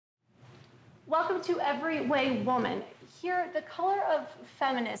Welcome to Every Way Woman. Here, the color of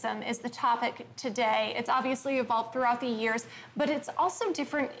feminism is the topic today. It's obviously evolved throughout the years, but it's also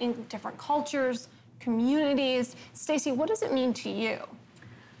different in different cultures, communities. Stacey, what does it mean to you?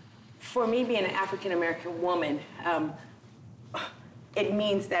 For me, being an African-American woman, it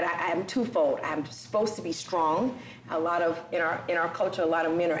means that I am twofold. I'm supposed to be strong. In our culture, a lot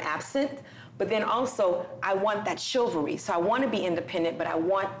of men are absent. But then also, I want that chivalry. So I want to be independent, but I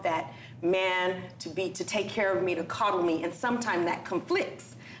want that man to take care of me, to coddle me, and sometimes that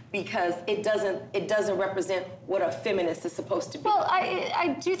conflicts because it doesn't represent what a feminist is supposed to be. Well,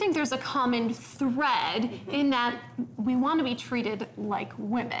 I do think there's a common thread in that we want to be treated like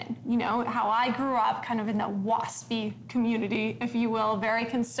women. You know, how I grew up kind of in the WASPy community, if you will, very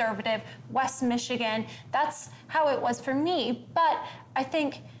conservative, West Michigan. That's how it was for me. But I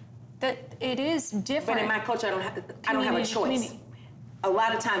think that it is different. But in my culture, I don't have a choice. A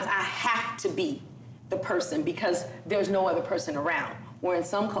lot of times I have to be the person because there's no other person around. Where in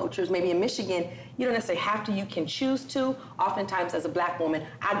some cultures, maybe in Michigan, you don't necessarily have to, you can choose to. Oftentimes as a black woman,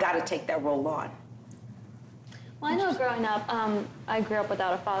 I gotta take that role on. Well, I know growing up, I grew up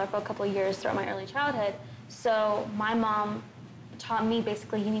without a father for a couple of years throughout my early childhood. So my mom taught me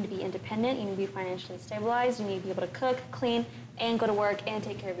basically you need to be independent, you need to be financially stabilized, you need to be able to cook, clean, and go to work and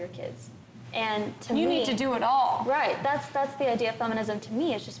take care of your kids. And to me, you need to do it all. Right. That's the idea of feminism to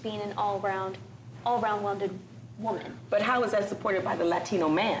me, is just being an all-round well-rounded woman. But how is that supported by the Latino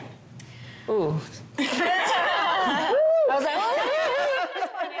man? Ooh. I was like,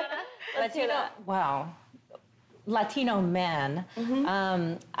 Latino. Wow. Latino men.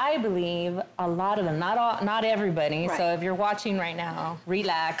 I believe a lot of them, not everybody. Right. So if you're watching right now,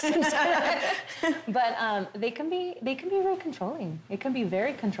 relax. But they can be very controlling. It can be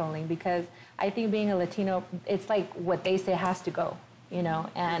very controlling because I think being a Latino, it's like what they say has to go, you know.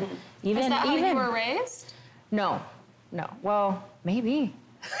 And is that how you were raised? No. Well, maybe.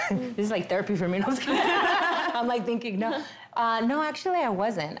 This is like therapy for me. No, I'm like thinking, no. No, actually, I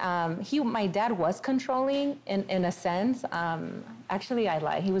wasn't. My dad was controlling in a sense. Actually, I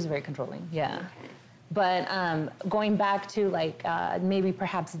lie. He was very controlling. Yeah. Okay. But going back to like maybe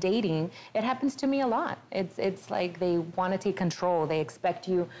perhaps dating, it happens to me a lot. It's like they want to take control. They expect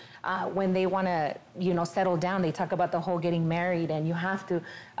you when they want to, settle down. They talk about the whole getting married and you have to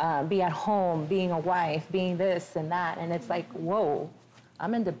be at home, being a wife, being this and that. And it's like, whoa,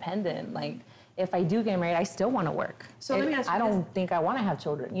 I'm independent. Like, if I do get married, I still want to work. So let me ask you, I don't think I want to have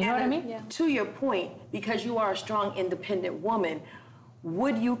children. You know what I mean? Yeah. To your point, because you are a strong, independent woman,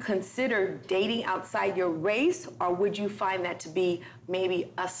 would you consider dating outside your race, or would you find that to be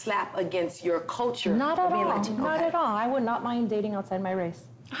maybe a slap against your culture? Not at all. Not at all. I would not mind dating outside my race.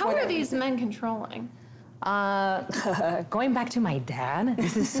 How are these men controlling? Going back to my dad,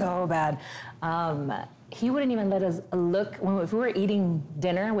 this is so bad. He wouldn't even let us look. If we were eating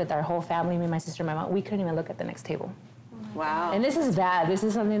dinner with our whole family, me, my sister, my mom, we couldn't even look at the next table. Wow. And this is bad. This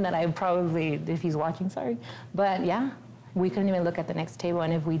is something that I probably, if he's watching, sorry. But yeah, we couldn't even look at the next table.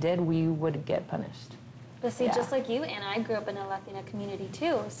 And if we did, we would get punished. But see, just like you, Anna, I grew up in a Latina community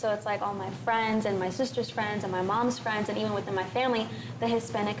too. So it's like all my friends and my sister's friends and my mom's friends and even within my family, the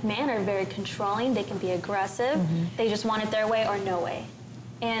Hispanic men are very controlling. They can be aggressive. They just want it their way or no way.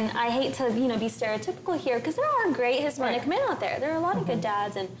 And I hate to, be stereotypical here because there are great Hispanic men out there. There are a lot of good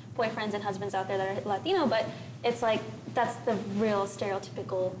dads and boyfriends and husbands out there that are Latino, but it's like that's the real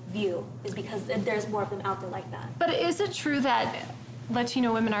stereotypical view, is because there's more of them out there like that. But is it true that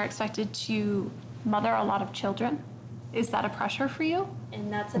Latino women are expected to mother a lot of children? Is that a pressure for you?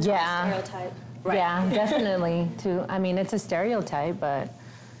 And that's a stereotype. Right. Yeah, definitely. It's a stereotype, but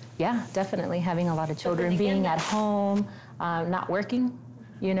yeah, definitely having a lot of children, being at home, not working.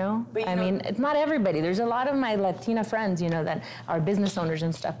 It's not everybody. There's a lot of my Latina friends, that are business owners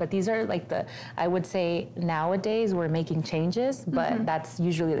and stuff, but these are like I would say nowadays we're making changes, but that's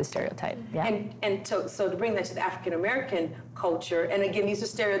usually the stereotype. Yeah. And so to bring that to the African American culture, and again, these are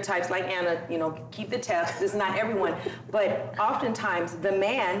stereotypes like Anna, keep the test, this is not everyone, but oftentimes the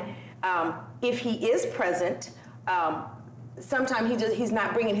man, if he is present, sometimes he's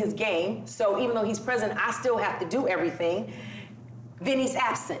not bringing his game, so even though he's present, I still have to do everything. Then he's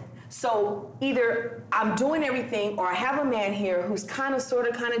absent. So either I'm doing everything or I have a man here who's kind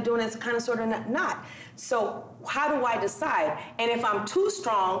of doing this, kind of not. So how do I decide? And if I'm too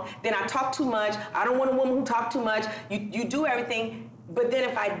strong, then I talk too much. I don't want a woman who talks too much. You do everything. But then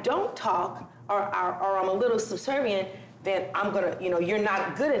if I don't talk or I'm a little subservient, then I'm gonna, you're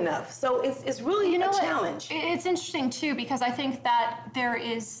not good enough. So it's really a challenge. It's interesting too, because I think that there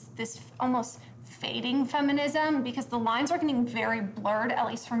is this almost fading feminism, because the lines are getting very blurred, at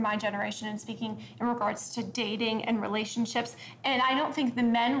least from my generation, and speaking in regards to dating and relationships. And I don't think the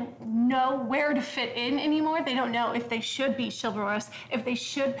men know where to fit in anymore. They don't know if they should be chivalrous, if they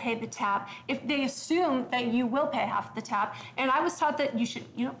should pay the tab, if they assume that you will pay half the tab. And I was taught that you should,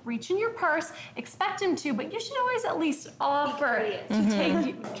 reach in your purse, expect him to, but you should always at least offer to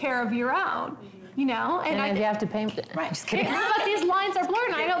take care of your own. And if you have to pay, right? Just kidding. But these lines are blurred,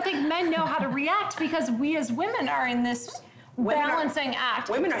 and I don't think men know how to react, because we as women are in this balancing act.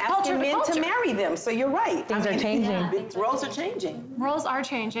 Women are asking men to marry them, so you're right. Things are changing. Roles are changing. Roles are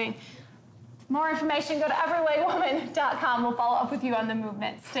changing. For more information, go to everywaywoman.com. We'll follow up with you on the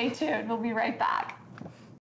movement. Stay tuned. We'll be right back.